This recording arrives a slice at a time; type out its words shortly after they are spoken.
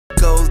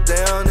goes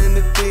down in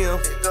the DM.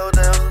 It go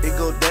down. It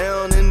go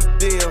down in the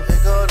DM.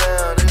 It go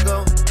down. It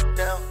go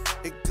down.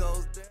 It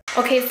goes down.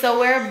 Okay, so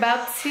we're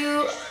about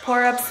to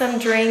pour up some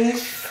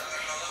drinks.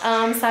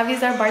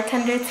 Savy's our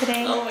bartender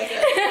today. Oh my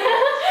god.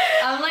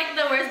 I'm like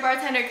the worst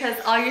bartender because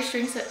all your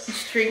drinks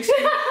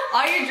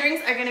all your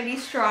drinks are gonna be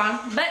strong.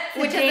 But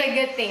today, Which is a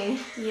good thing.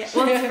 Yeah.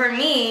 Well, for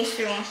me,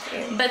 sure.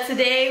 But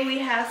today we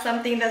have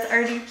something that's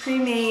already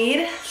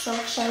pre-made. So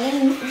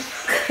fun.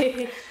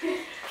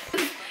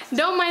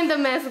 Don't mind the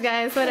mess,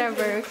 guys.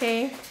 Whatever,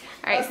 okay?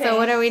 Alright, Okay. so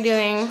what are we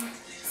doing?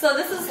 So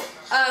this is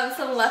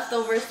some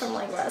leftovers from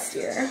like last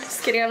year.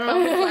 Just kidding, I don't know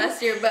if it was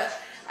last year, but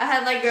I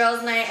had like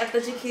girls' night at the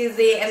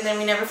jacuzzi and then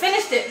we never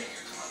finished it.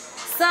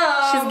 So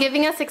She's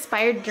giving us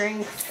expired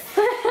drinks.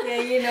 yeah,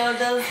 you know,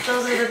 those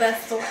are the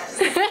best ones.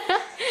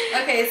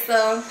 Okay,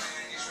 so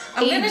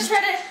I'm gonna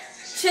try to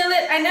chill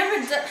it. I never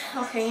done.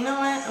 Okay, you know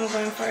what? I'm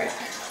going for it.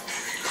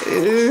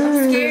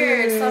 I'm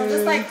scared, so I'm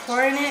just like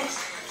pouring it,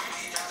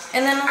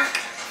 and then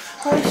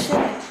holy shit,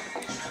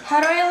 how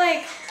do I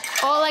like?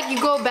 Oh, like you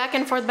go back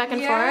and forth, back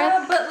and Yeah,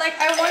 forth? but like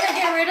I want to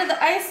get rid of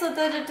the ice so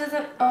that it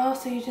doesn't. Oh,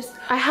 so you just.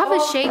 I have a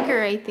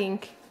shaker, I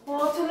think.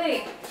 Well, too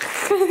late.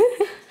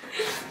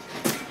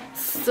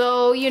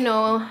 So, you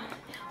know,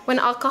 when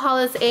alcohol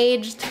is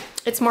aged,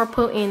 it's more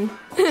potent.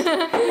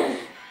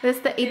 This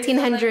is the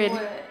 1800.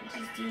 Like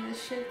just do the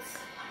shits.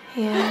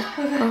 Yeah.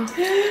 Oh.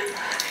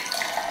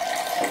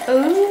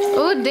 Ooh.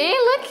 Oh, dang,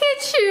 look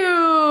at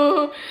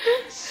you.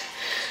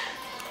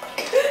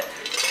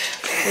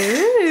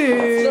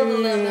 Spill the Ooh.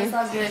 limb, that's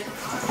all good.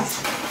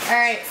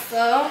 Alright,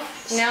 so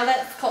now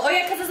that's cold. Oh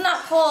yeah, because it's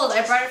not cold.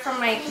 I brought it from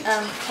my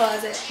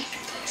closet.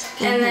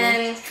 And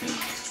then,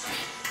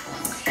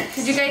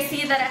 did you guys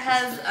see that it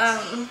has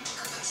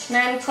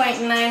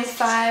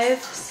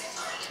 9.95?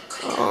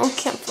 Oh,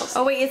 can't focus.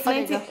 Oh wait, it's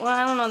Okay, 19. Well,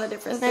 I don't know the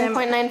difference.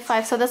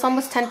 9.95, so that's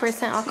almost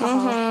 10%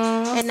 alcohol.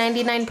 And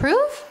 99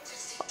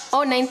 proof?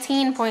 Oh,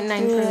 19.9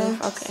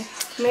 proof. Okay.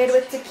 Made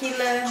with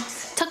tequila.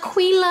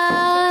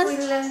 Tequila.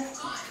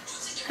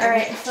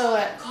 Alright, so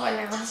what? What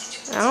now?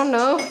 I don't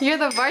know. You're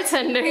the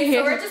bartender Okay, so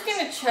here. we're just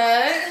gonna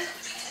chug.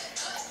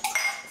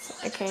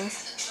 Okay.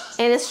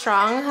 And it's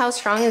strong? How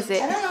strong is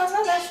it? I don't know, it's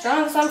not that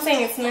strong, so I'm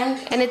saying it's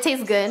mint. And it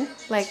tastes good?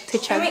 Like to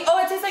chug? I mean, oh,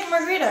 it tastes like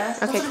margarita.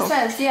 That's Okay, what cool. it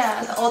says,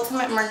 yeah, the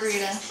ultimate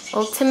margarita.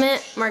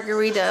 Ultimate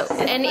margarita.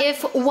 And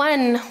if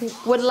one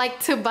would like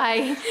to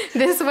buy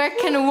this, where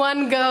can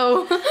one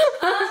go? Where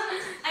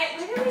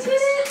did we get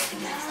it?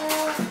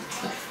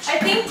 I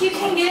think you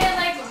can get it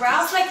like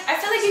Ralph's. Like, I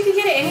feel like you can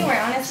get it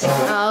anywhere, honestly.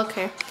 Oh,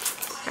 okay.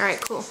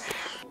 Alright, cool.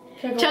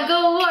 Chug Chug a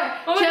war!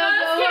 Oh my god,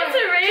 I'm scared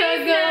to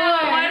raise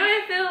now. Why do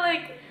I feel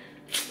like...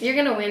 You're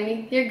gonna win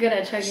me. You're good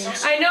at chugging.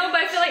 I know,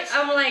 but I feel like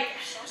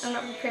I'm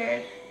not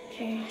prepared.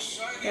 Okay.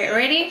 Okay,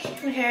 ready?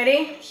 Okay,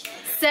 ready?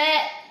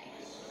 Set.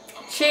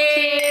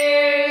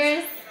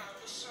 Cheers!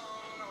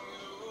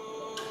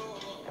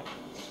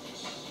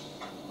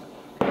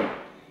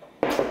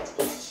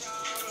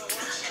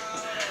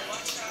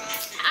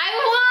 I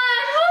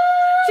won!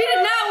 She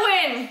did not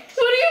win!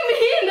 What do you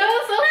mean? That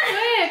was so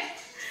quick!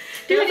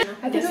 Dude,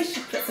 I think we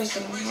should put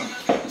something on here.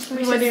 We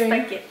What should do you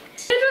spike it.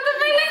 What the fuck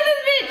is this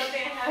bitch?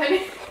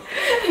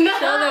 No.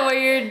 Show them what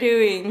you're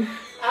doing.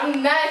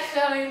 I'm not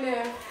showing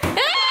them. Wait.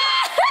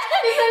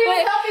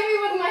 You're helping me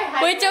with my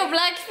height. With your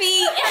black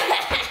feet.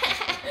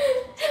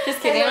 Just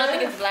kidding, I don't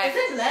think it's black. Is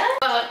it black?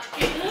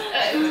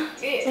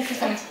 Okay,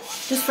 fine.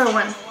 Just for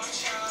one.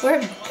 We're Are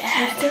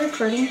bad. you still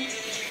recording?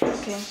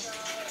 Okay.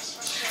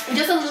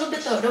 Just a little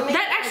bit though. Don't make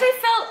That actually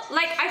felt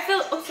like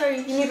oh sorry,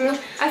 you need room.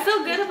 I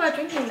feel good about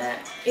drinking that.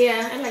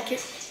 Yeah, I like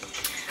it.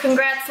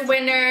 Congrats,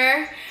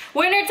 winner.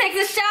 Winner takes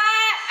a shot.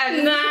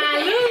 Nah,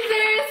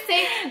 losers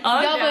take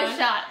double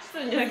shots.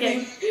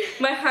 Okay.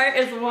 My heart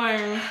is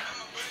warm.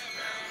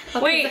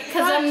 Wait,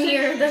 because I'm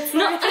here. That's no.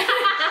 not.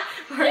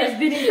 Heart is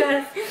beating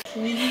fast.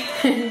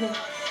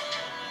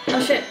 Oh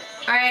shit.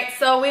 Alright,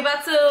 so we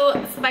about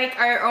to spike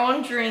our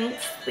own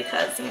drinks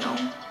because, you know,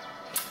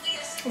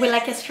 We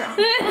like it strong.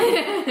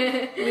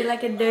 we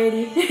like it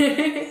dirty.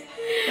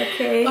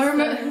 Okay.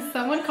 Or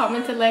someone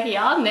commented like,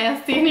 y'all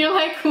nasty, and you're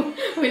like,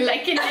 we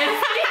like it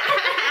nasty.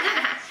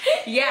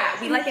 Yeah,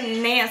 we like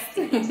it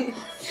nasty.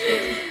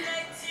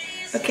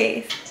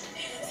 Okay.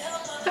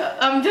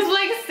 I'm just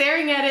like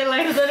staring at it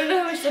like, I don't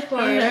know how much to pour.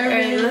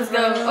 Alright, let's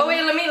go. Oh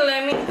wait, let me.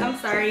 I'm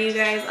sorry, you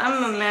guys.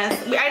 I'm a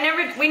mess.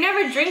 We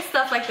never drink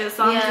stuff like this,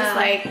 so I'm just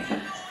like,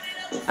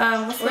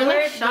 what's the we're like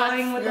word? shots,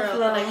 Going with the girl.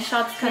 flow. Like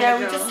shots kind Yeah, of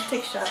we girl. just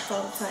take shots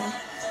all the time.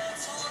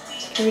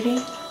 Ready?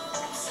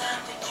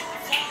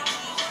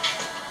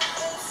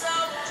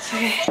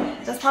 Okay,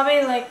 that's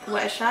probably like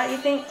what, a shot, you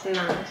think? No,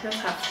 that's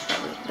half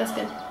probably. That's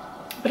good.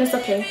 But it's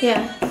okay.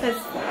 Yeah, because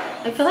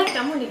I feel like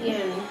I'm already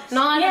in.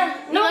 No, Yeah,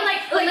 no, no,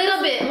 like a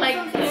little bit. Like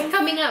it's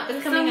coming up.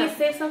 It's coming So up. we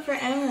save some for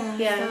Emma.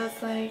 Yeah. So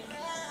it's like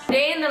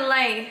day in the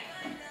life.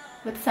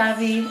 With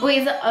Savy.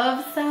 Wait, is it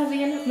of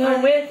Savy? And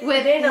No, with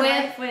day in the with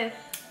life with.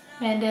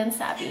 Manda and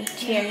Savy.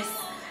 Cheers.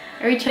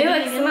 Are we Ew, chugging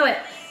like, again? smell it.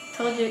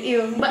 Told you.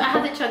 Ew. But I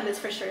have to chug this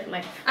for sure.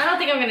 Like. I don't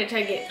think I'm gonna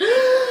chug it.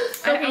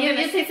 Okay, you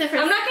taste it first.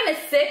 I'm not gonna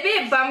sip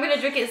it, but I'm gonna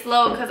drink it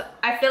slow because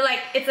I feel like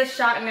it's a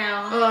shot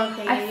now. Oh,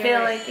 okay. I feel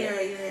like you're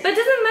right. But it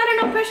doesn't matter,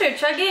 no pressure.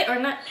 Chug it or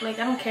not, like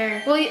I don't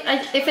care. Well,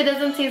 if it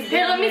doesn't taste good.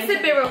 Here, let me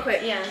sip it real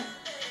quick. Yeah.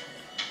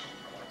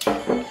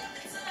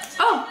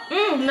 Oh,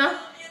 no.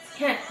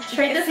 Can't.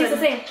 Try this one. The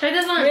same. Try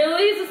this one.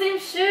 Really? It's the same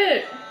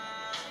shit.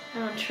 I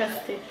don't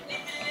trust it.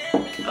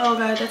 Oh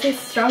god, that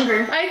tastes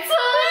stronger. I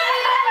told you!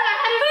 I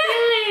had a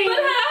feeling!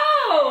 But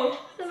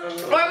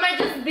how? Or am I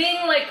just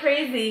being like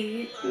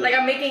crazy? Like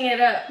I'm making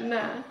it up?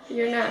 Nah,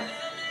 you're not.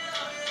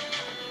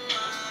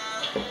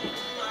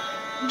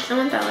 I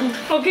want that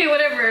one. Okay,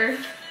 whatever.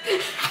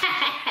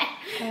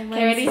 Okay,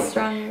 ready?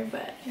 Stronger,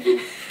 but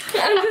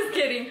I'm just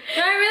kidding.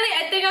 No,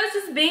 I think I was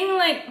just being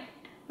like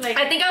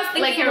I think I was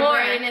thinking like your more.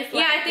 brain is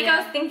Yeah, like, I think I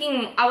was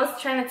thinking. I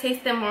was trying to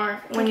taste them more.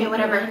 Okay,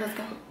 whatever. Let's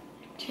go.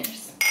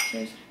 Cheers.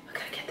 Cheers. We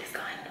gotta get this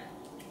going.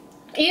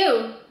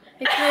 Ew.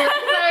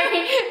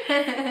 Sorry.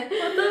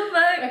 What the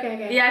fuck?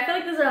 Okay. Yeah, I feel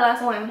like this is our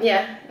last one.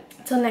 Yeah.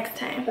 Till next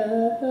time.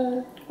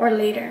 Or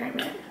later, I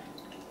mean.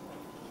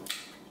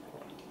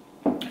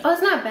 Oh,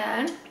 it's not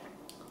bad.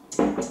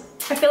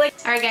 I feel like.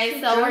 Alright,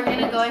 guys, so we're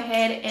gonna go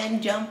ahead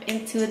and jump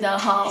into the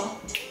haul.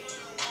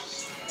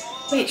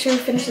 Wait, should we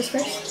finish this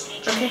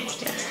first? Okay.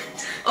 Yeah.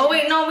 Oh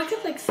wait, no, we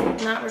could like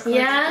not record.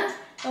 Yeah.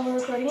 Oh, we're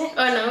recording it?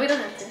 Oh no, we don't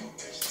have to.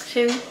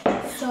 Should we?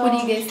 So, what do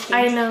you guys think?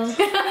 I know.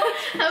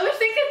 I wish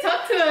they could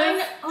talk to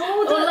us.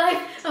 Oh,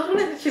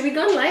 live. Should we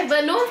go on live?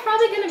 But no one's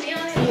probably gonna be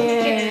on it.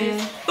 Yeah.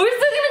 We're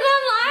still gonna go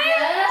on live?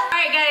 Yeah.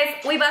 Alright guys,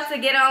 we about to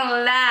get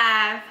on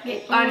live.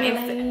 On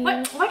Instagram.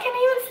 What? Why can't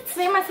I even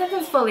say my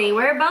sentence fully?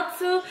 We're about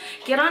to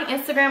get on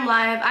Instagram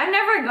live. I've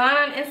never gone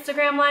on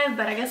Instagram live,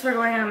 but I guess we're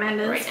going on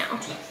Amanda's. Right now.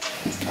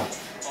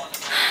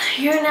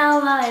 You're now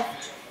live.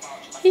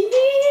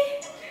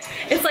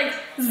 It's like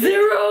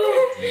zero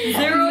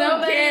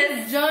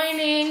Nobody's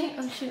joining.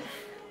 Oh shoot.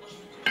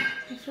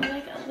 I feel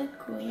like I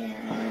look weird.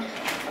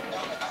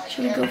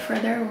 Should we go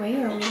further away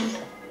or we?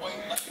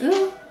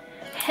 Ooh.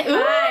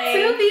 Hi.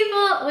 2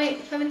 people.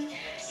 Wait, how many?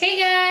 Hey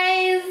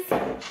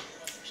guys.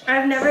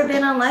 I've never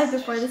been on live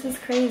before. This is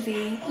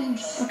crazy.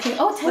 Okay.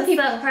 Oh, 10 What's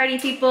people. up, party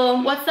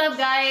people? What's up,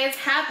 guys?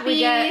 Happy.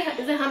 We got-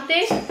 Is it hump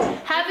day?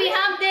 Happy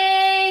hump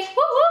day.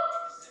 Woo woo.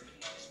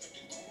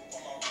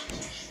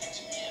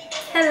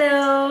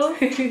 Hello.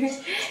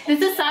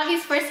 This is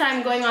Savi's first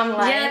time going on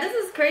live. Yeah, this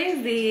is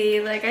crazy.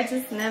 Like I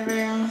just never.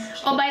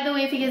 Oh, by the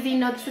way, if you guys didn't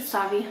know, this is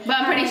Savi. But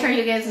I'm pretty sure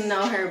you guys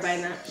know her by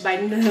now. By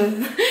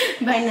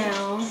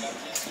now.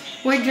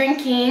 We're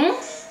drinking.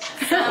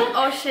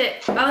 Oh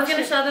shit! I was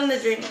gonna show them the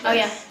drink. Oh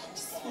yeah.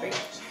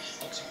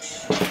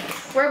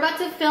 We're about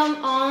to film.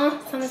 Oh,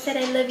 someone said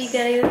I love you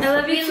guys. I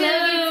love you We too.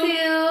 love you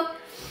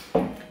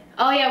too.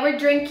 Oh yeah, we're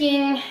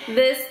drinking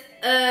This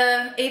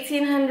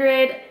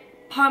 1800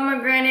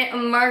 pomegranate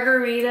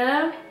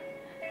margarita.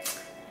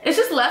 It's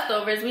just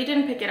leftovers. We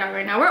didn't pick it out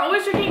right now. We're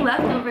always drinking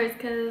leftovers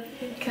because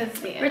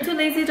we're too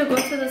lazy to go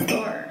to the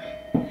store.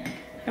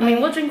 I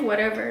mean, we'll drink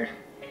whatever.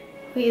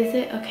 Wait, is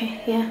it?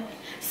 Okay, yeah.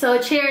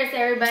 So cheers,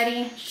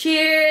 everybody.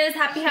 Cheers!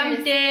 Happy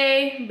hump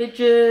day,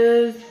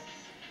 bitches.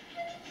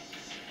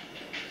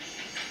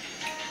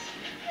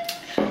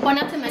 Well,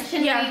 not to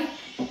mention, Yeah.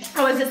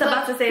 I was just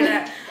about to say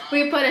that.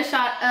 we put a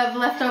shot of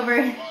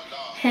leftover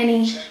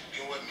Henny.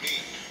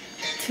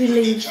 Too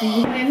lazy.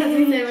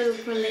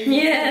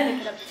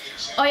 Yeah.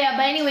 Oh yeah,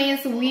 but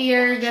anyways,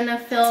 we're gonna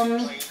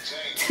film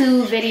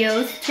 2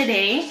 videos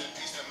today.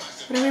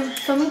 What are we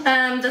filming?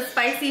 The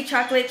spicy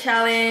chocolate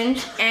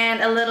challenge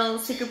and a little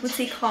secret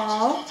boutique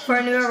haul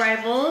for new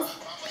arrivals.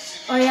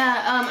 Oh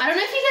yeah, I don't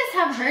know if you guys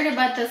have heard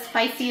about the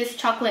spiciest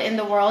chocolate in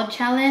the world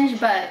challenge,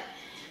 but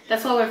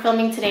that's what we're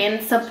filming today, and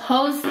it's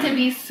supposed to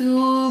be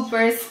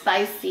super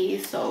spicy,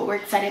 so we're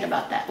excited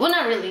about that. Well,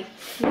 not really.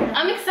 Yeah.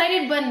 I'm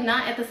excited, but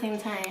not at the same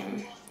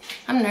time.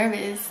 I'm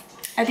nervous.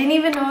 I didn't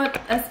even know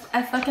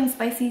a fucking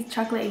spicy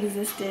chocolate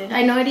existed.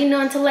 I know, I didn't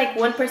know until like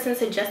one person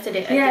suggested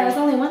it. Yeah, it was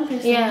only one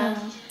person. Yeah.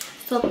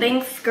 So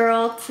thanks,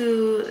 girl,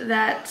 to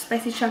that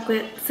spicy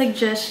chocolate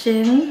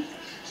suggestion.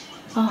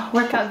 Oh,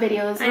 workout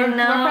videos. I know.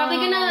 We're probably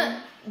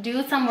gonna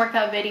do some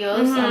workout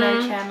videos on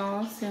our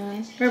channel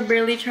soon. We're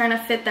really trying to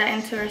fit that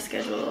into our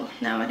schedule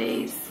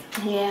nowadays.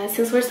 Yeah,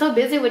 since we're so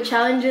busy with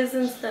challenges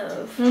and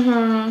stuff.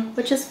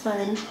 Which is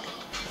fun.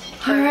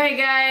 Alright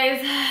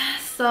guys,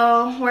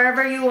 so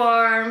wherever you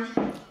are,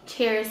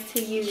 cheers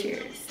to you.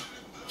 Cheers.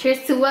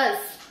 Cheers to us.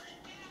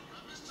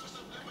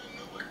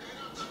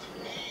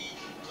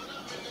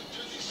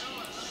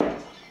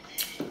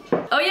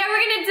 Oh yeah,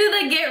 we're gonna do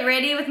the get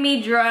ready with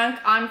me drunk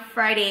on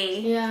Friday.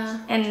 Yeah.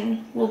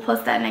 And we'll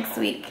post that next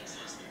week.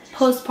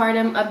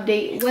 Postpartum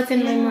update. What's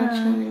in my mouth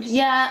challenge?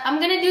 Yeah, I'm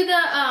gonna do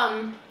the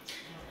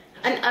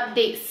an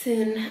update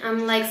soon.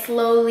 I'm like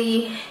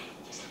slowly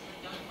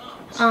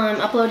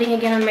uploading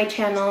again on my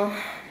channel.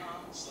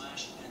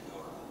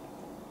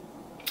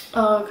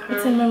 Oh, okay.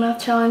 It's in my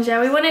mouth challenge.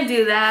 Yeah, we want to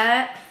do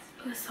that.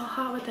 It was so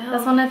hot. What the hell?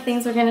 That's one of the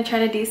things we're gonna try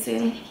to do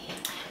soon.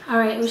 All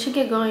right, we should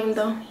get going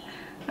though.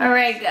 All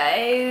right,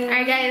 guys. All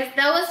right, guys,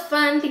 that was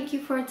fun. Thank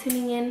you for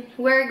tuning in.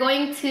 We're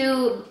going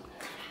to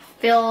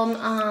film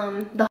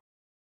the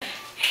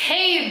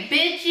hey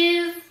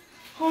bitches.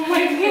 Oh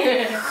my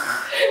god.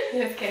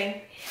 Just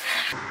kidding.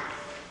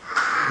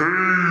 Hey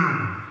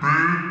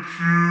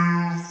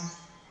bitches.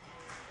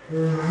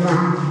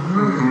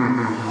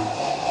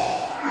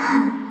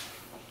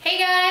 Hey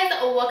guys,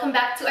 welcome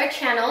back to our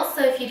channel.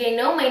 So if you didn't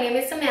know, my name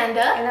is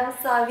Amanda. And I'm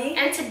Savy.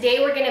 And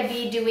today we're gonna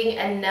be doing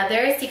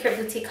another secret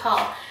boutique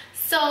haul.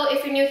 So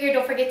if you're new here,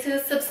 don't forget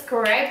to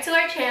subscribe to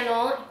our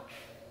channel.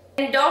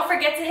 And don't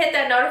forget to hit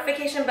that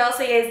notification bell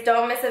so you guys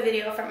don't miss a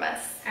video from us.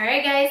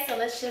 Alright guys, so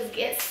let's just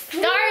get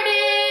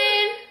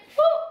started.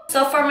 Woo!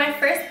 So for my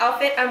first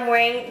outfit, I'm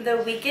wearing the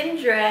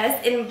weekend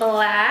dress in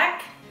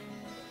black.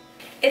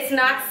 It's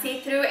not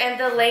see-through and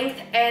the length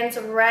ends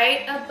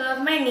right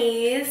above my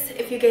knees,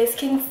 if you guys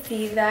can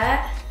see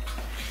that.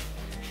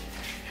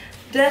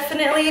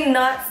 Definitely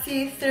not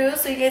see-through,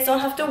 so you guys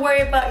don't have to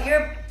worry about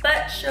your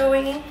butt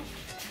showing.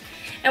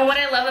 And what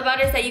I love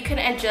about it is that you can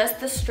adjust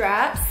the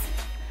straps.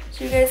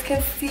 So you guys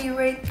can see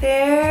right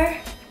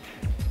there.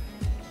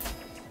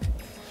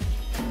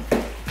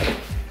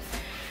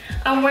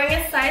 I'm wearing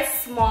a size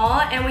small,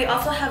 and we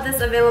also have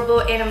this available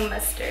in a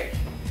mustard.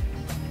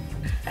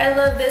 I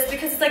love this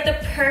because it's like the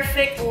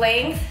perfect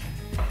length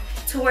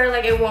to where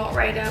like it won't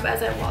ride up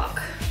as I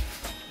walk.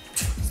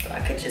 So I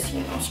could just,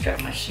 you know,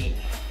 strap my sheet.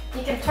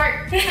 You can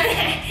twerk.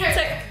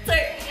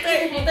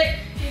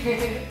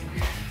 Twerk.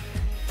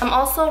 I'm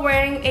also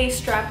wearing a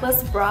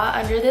strapless bra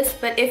under this,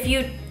 but if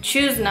you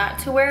choose not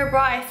to wear a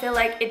bra, I feel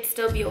like it'd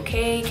still be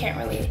okay. You can't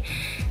really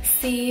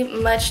see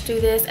much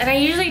through this. And I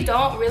usually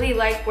don't really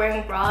like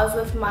wearing bras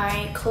with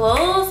my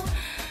clothes.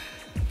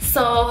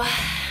 So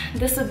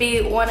this would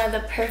be one of the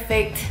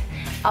perfect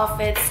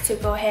outfits to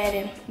go ahead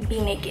and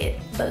be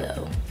naked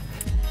below.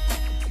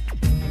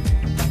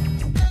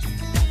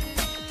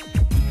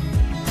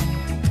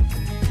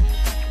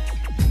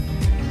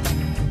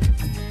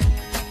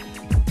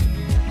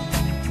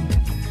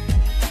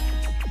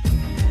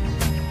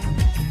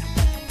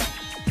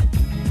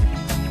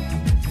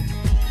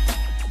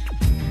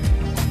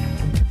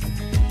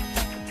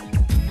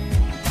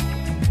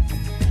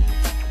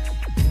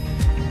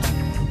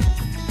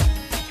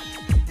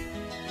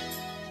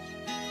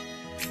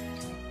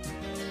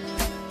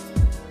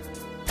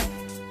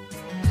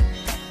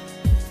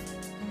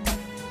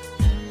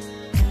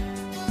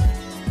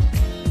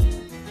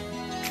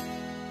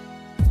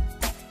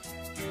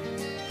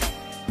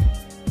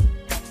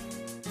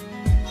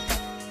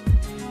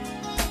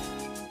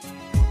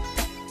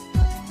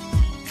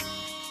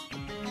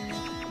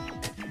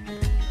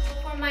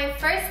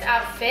 First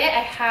outfit,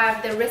 I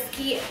have the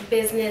Risky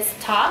Business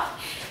top.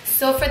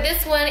 So for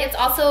this one, it's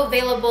also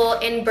available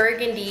in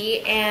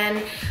burgundy,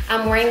 and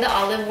I'm wearing the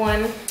olive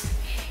one.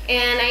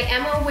 And I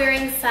am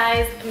wearing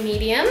size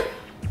medium.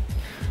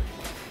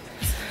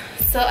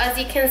 So as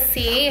you can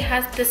see, it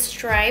has this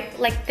stripe,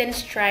 like thin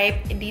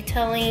stripe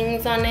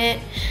detailings on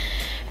it.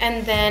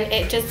 And then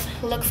it just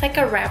looks like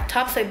a wrap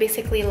top. So I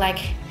basically like,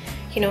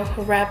 you know,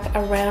 wrap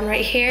around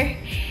right here.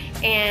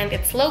 And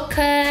it's low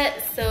cut,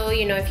 so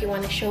you know, if you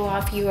want to show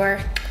off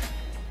your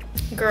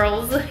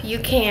girls, you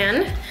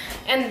can.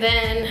 And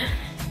then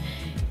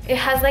it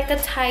has like a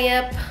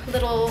tie-up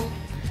little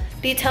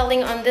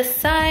detailing on this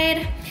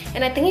side,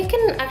 and I think you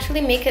can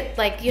actually make it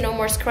like, you know,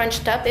 more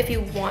scrunched up if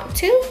you want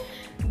to,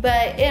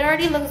 but it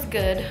already looks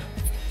good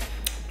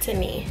to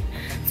me,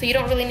 so you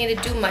don't really need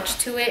to do much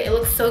to it. It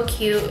looks so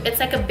cute.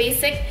 It's like a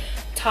basic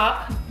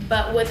top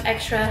but with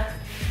extra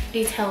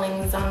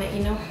detailings on it,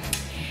 you know.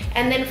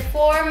 And then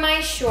for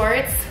my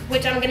shorts,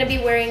 which I'm gonna be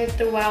wearing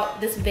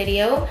throughout this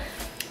video,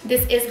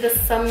 this is the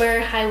summer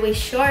high-waist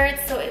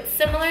shorts. So it's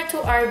similar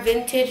to our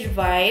vintage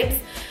vibes,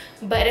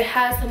 but it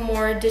has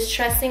more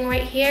distressing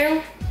right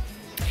here.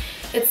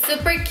 It's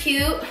super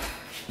cute.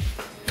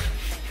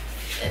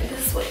 And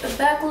this is what the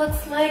back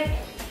looks like.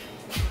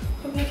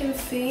 Hope you can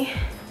see.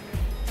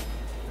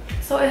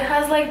 So it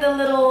has like the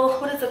little,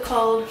 what is it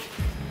called?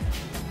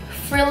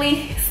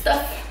 Frilly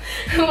stuff,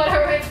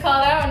 whatever it's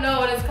called. I don't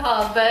know what it's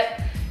called, but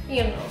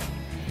you know.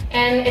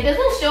 And it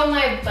doesn't show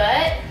my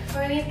butt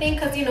or anything,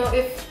 because you know,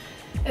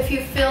 if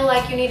you feel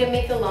like you need to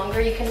make it longer,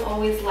 you can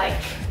always like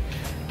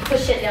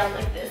push it down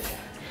like this.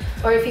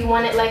 Or if you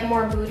want it like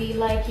more booty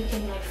like, you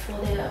can like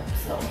fold it up.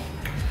 So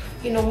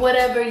you know,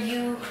 whatever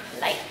you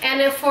like.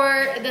 And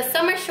for the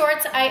summer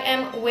shorts, I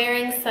am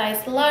wearing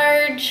size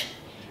large.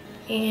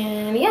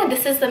 And yeah,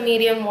 this is the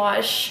medium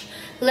wash.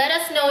 Let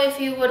us know if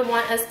you would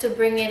want us to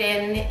bring it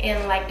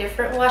in like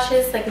different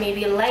washes, like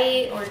maybe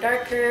light or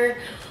darker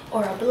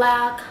or a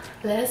black.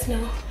 Let us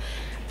know.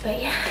 But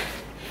yeah,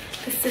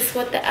 this is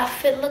what the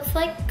outfit looks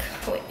like.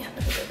 Wait, let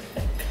me go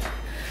back.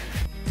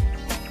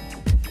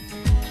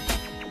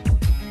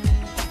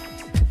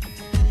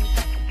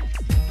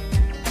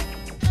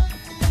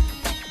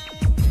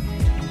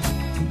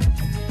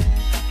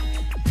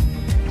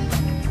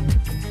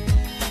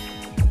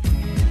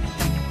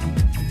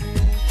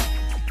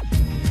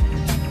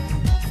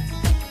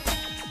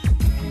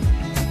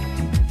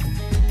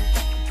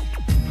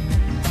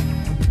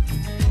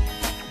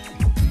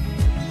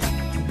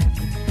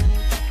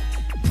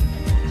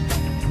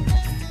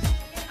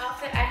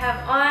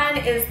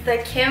 the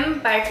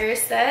Kim biker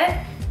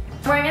set.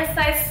 I'm wearing a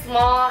size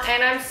small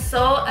and I'm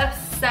so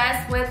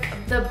obsessed with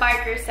the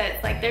biker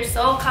sets. Like, they're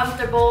so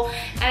comfortable,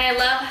 and I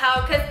love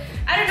how, cause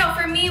I don't know,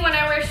 for me when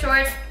I wear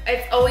shorts,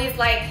 it's always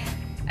like,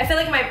 I feel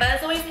like my butt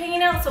is always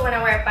hanging out, so when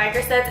I wear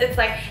biker sets, it's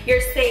like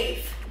you're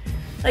safe.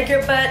 Like,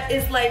 your butt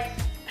is like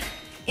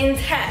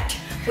intact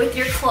with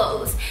your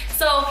clothes.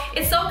 So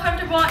it's so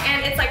comfortable,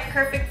 and it's like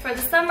perfect for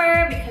the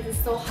summer because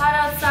it's so hot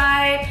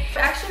outside. I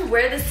actually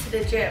wear this to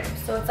the gym.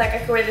 So it's like I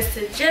could wear this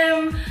to the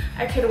gym,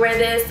 I could wear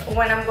this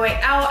when I'm going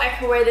out, I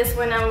could wear this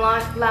when I'm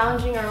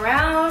lounging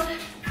around.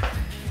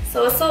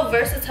 So it's so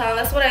versatile, and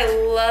that's what I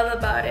love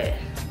about it.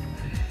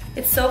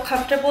 It's so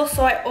comfortable,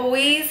 so I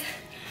always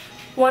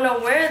want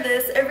to wear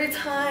this every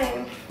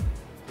time.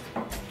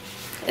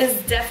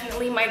 It's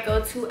definitely my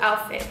go-to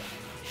outfit.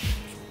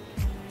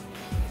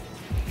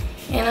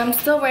 And I'm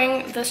still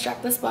wearing the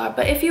strapless bra,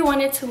 but if you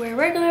wanted to wear a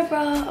regular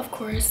bra, of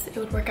course, it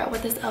would work out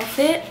with this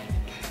outfit.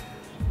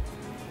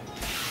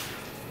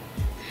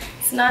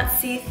 It's not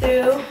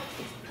see-through.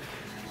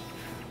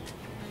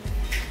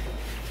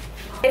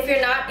 If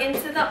you're not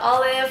into the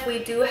olive,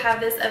 we do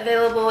have this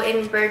available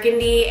in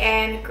burgundy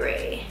and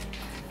gray.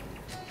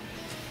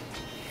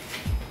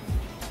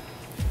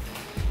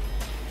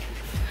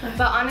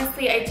 But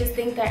honestly, I just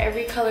think that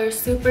every color is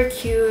super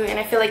cute, and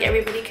I feel like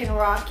everybody can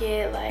rock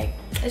it. Like,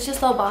 it's just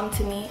so bomb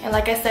to me, and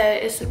like I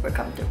said, it's super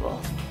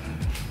comfortable.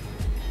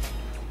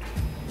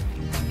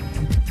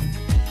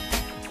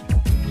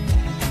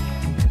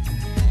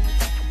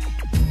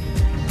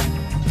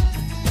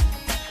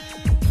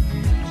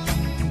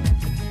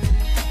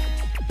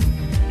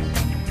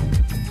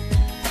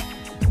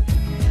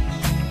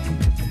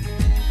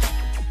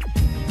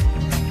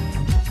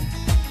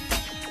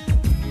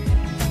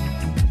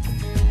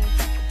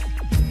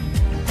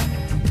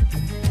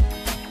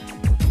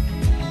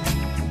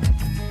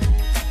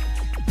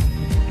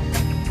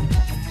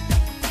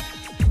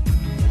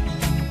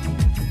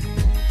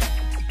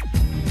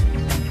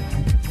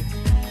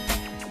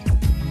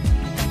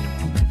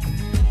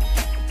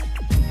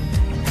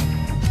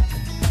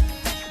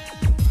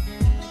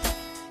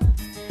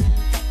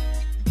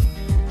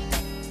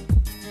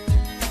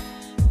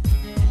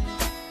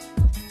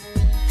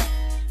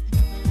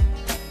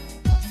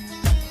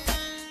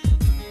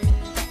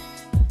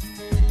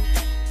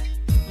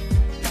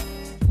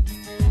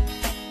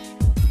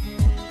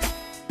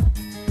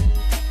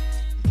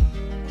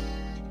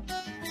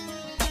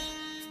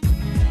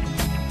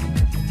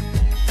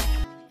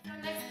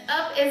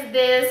 Is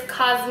this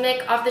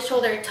cosmic off the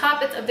shoulder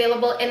top. It's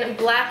available in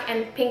black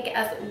and pink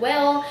as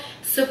well.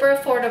 Super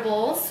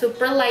affordable,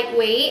 super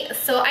lightweight.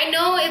 So I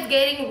know it's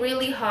getting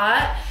really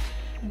hot,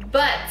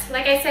 but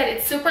like I said,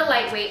 it's super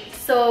lightweight,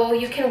 so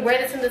you can wear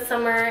this in the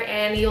summer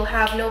and you'll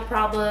have no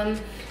problem.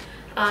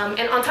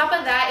 And on top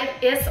of that,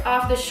 it is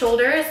off the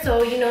shoulder,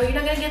 so you know you're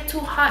not gonna get too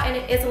hot, and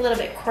it is a little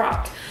bit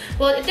cropped.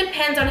 Well, it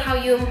depends on how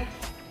you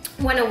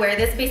want to wear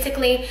this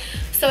basically.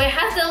 So it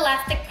has the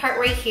elastic part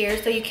right here,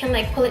 so you can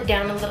like pull it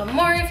down a little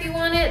more if you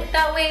want it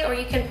that way, or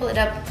you can pull it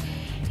up,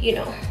 you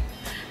know,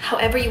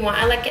 however you want.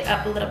 I like it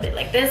up a little bit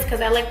like this because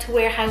I like to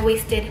wear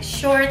high-waisted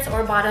shorts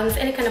or bottoms,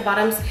 any kind of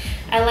bottoms.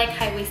 I like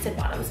high-waisted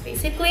bottoms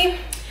basically.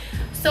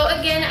 So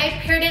again, I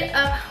paired it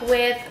up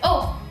with,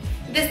 oh,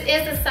 this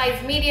is a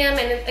size medium,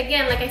 and it's,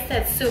 again, like I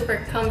said,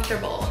 super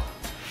comfortable.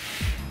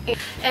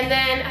 And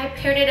then I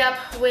paired it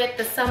up with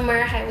the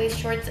summer high-waist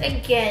shorts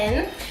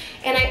again.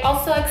 And I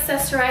also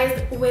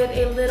accessorized with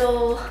a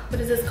little, what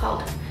is this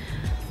called?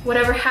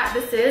 Whatever hat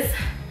this is.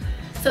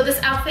 So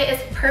this outfit is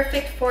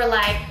perfect for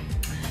like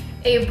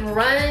a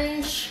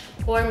brunch,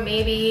 or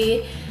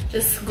maybe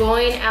just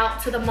going out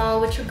to the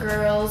mall with your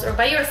girls, or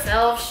by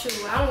yourself.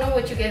 Shoot, I don't know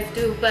what you guys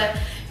do, but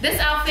this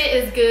outfit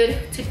is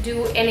good to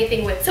do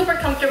anything with. Super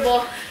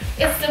comfortable.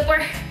 It's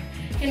super,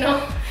 you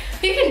know,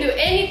 you can do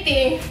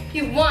anything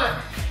you want.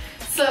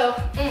 So,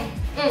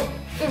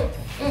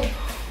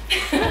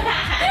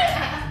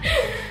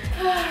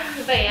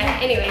 But yeah,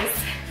 anyways,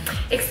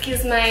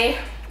 excuse my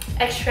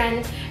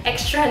extraness.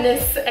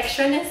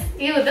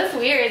 Ew, that's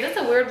weird. That's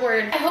a weird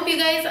word. I hope you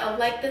guys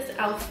like this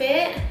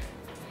outfit,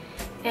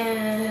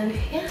 and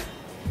yeah.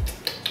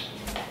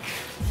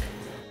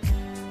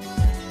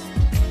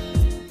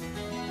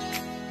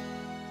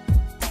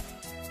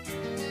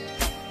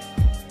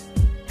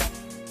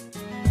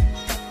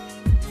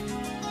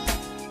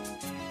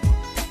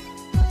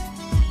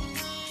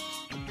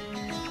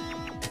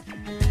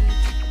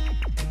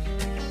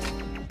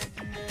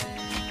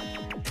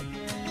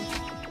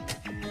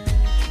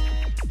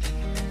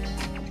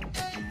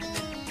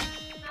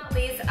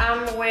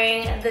 I'm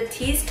wearing the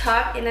Tease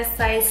top in a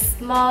size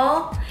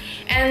small,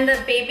 and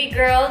the baby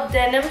girl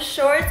denim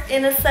shorts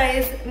in a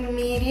size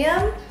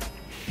medium.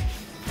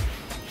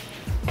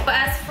 But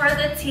as for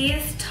the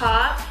Tease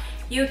top,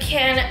 you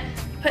can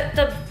put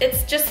the,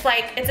 it's just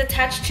like, it's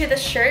attached to the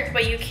shirt,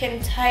 but you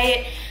can tie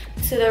it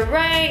to the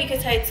right, you can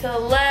tie it to the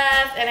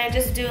left, and I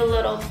just do a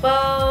little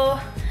bow,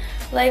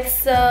 like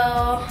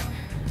so.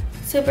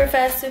 Super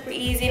fast, super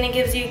easy, and it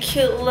gives you a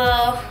cute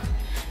little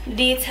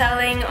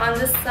detailing on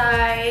the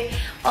side.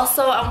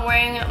 Also, I'm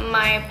wearing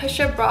my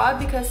push-up bra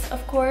because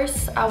of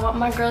course I want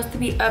my girls to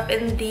be up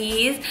in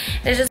these.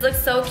 It just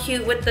looks so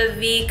cute with the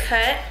V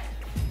cut.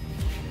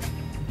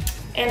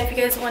 And if you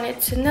guys wanted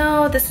to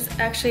know, this is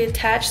actually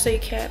attached so you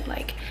can't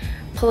like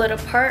pull it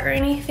apart or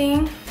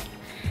anything.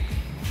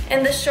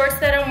 And the shorts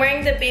that I'm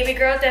wearing, the baby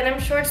girl denim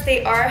shorts,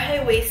 they are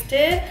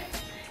high-waisted,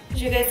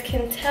 as you guys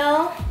can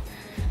tell.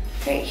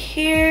 Right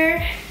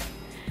here,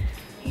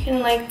 you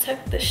can like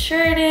tuck the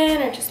shirt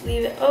in or just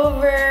leave it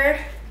over.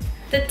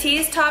 The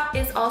Tease top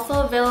is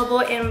also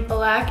available in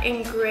black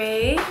and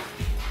gray.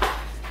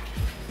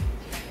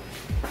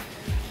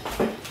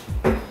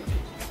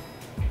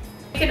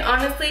 You can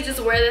honestly just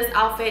wear this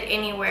outfit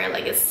anywhere.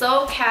 Like, it's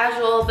so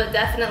casual, but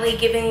definitely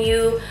giving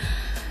you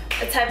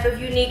a type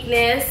of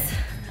uniqueness,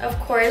 of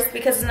course,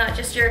 because it's not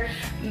just your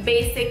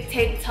basic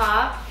tank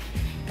top.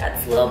 Got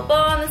this little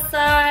bow on the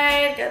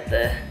side, got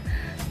the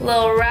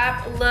little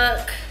wrap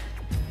look.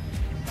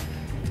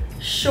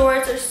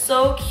 Shorts are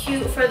so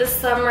cute for the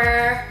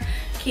summer,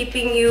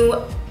 keeping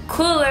you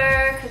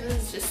cooler because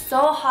it's just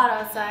so hot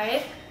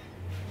outside.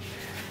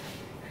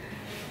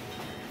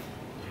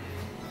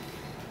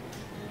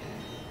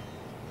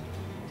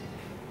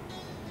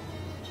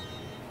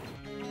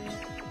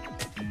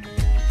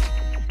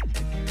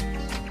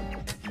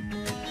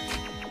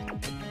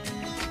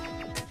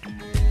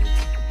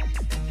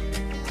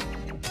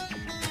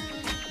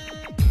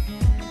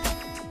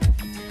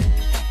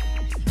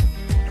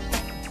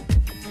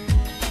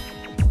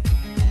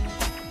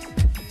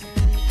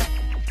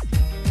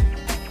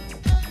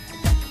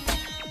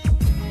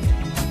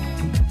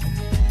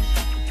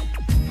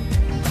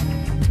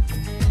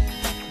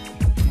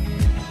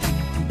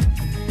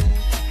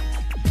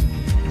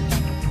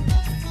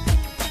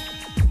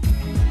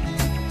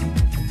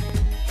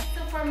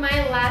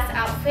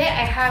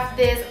 I have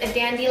this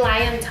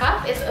Dandelion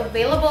top. It's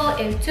available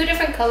in 2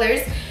 different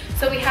colors.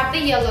 So we have the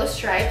yellow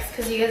stripes,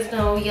 because you guys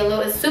know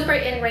yellow is super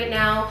in right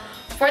now.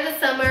 For the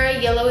summer,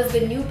 yellow is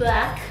the new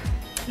black.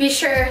 Be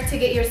sure to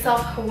get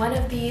yourself one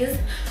of these.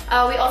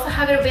 We also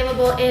have it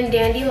available in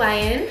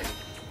Dandelion.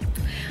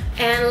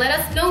 And let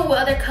us know what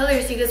other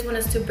colors you guys want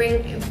us to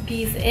bring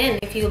these in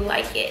if you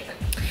like it.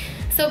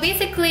 So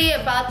basically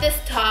about this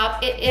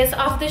top, it is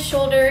off the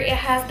shoulder. It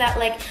has that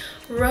like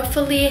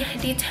ruffly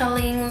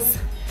detailings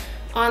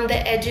on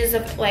the edges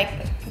of like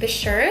the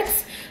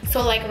shirts.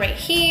 So like right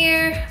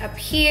here, up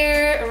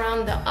here,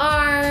 around the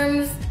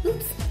arms.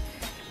 Oops,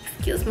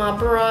 excuse my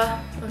bra.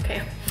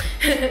 Okay.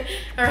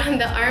 Around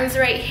the arms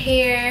right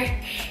here.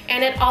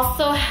 And it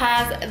also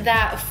has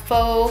that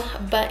faux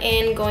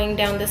button going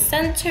down the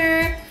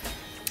center.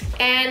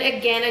 And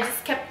again, I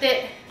just kept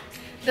it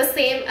the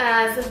same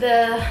as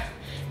the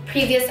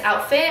previous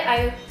outfit.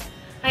 I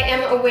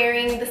am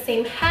wearing the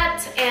same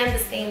hat and the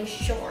same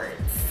shorts.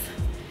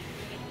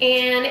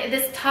 And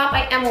this top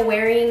I am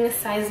wearing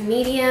size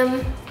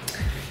medium.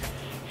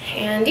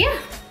 And yeah,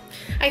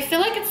 I feel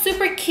like it's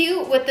super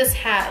cute with this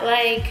hat.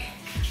 Like,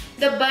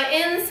 the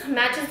buttons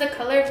matches the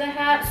color of the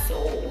hat,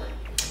 so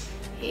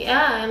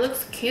yeah, it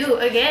looks cute.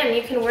 Again,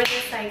 you can wear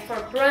this like for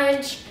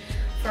brunch,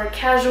 for a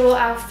casual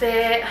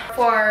outfit,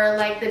 for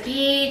like the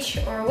beach,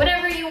 or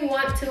whatever you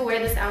want to wear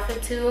this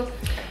outfit to,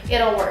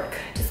 it'll work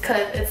just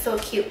because it's so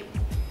cute.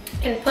 You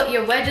can put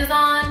your wedges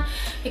on,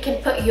 you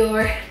can put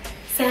your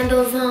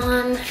sandals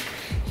on,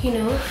 you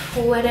know,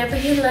 whatever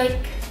you like.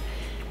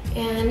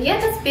 And yeah,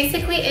 that's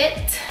basically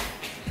it.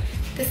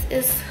 This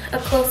is a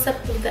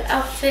close-up of the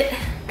outfit.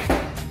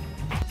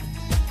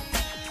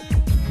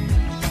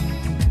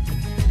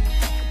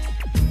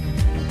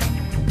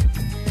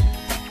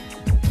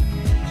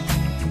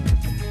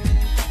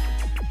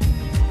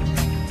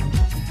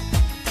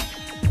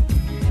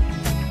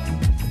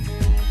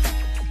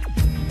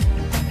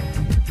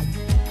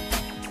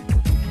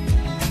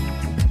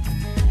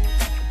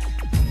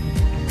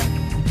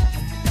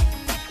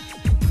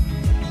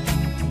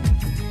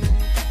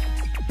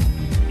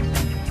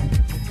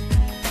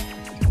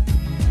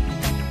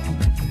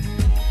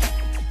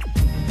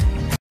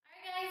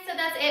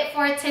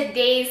 For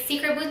today's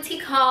secret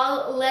boutique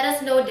haul, let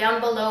us know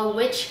down below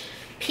which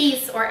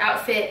piece or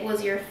outfit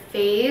was your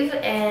fave,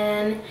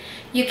 and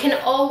you can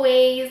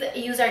always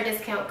use our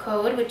discount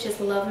code, which is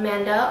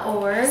Manda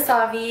or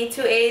Savy,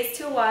 2 A's,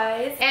 2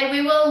 Y's, and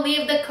we will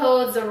leave the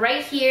codes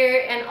right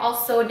here and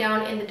also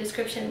down in the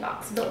description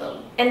box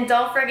below. And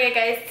don't forget,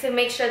 guys, to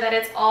make sure that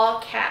it's all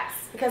caps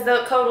because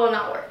the code will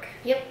not work.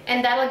 Yep,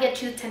 and that'll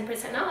get you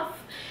 10% off.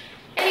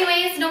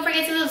 Anyways, don't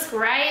forget to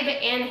subscribe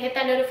and hit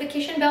that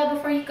notification bell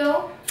before you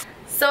go.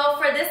 So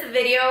for this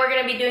video, we're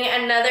going to be doing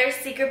another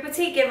Secret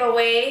Boutique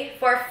giveaway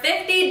for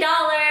 $50. $50!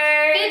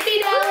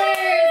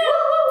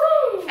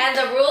 And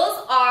the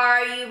rules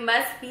are you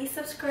must be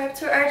subscribed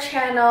to our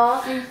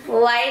channel,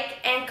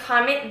 like and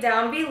comment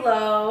down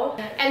below.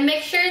 And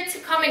make sure to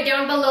comment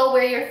down below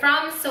where you're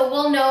from so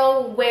we'll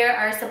know where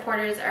our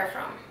supporters are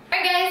from.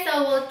 Alright guys,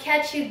 so we'll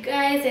catch you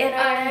guys in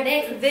our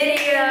next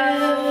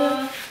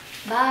video.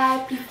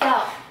 Bye, peace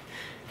out.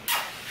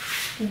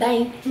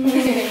 Bye.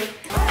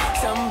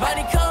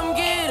 Somebody come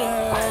get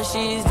her. her,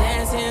 she's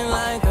dancing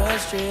like a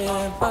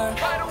stripper.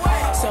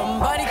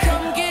 Somebody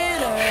come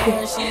get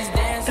her, she's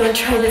dancing. Don't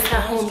try this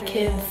at home,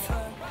 kids.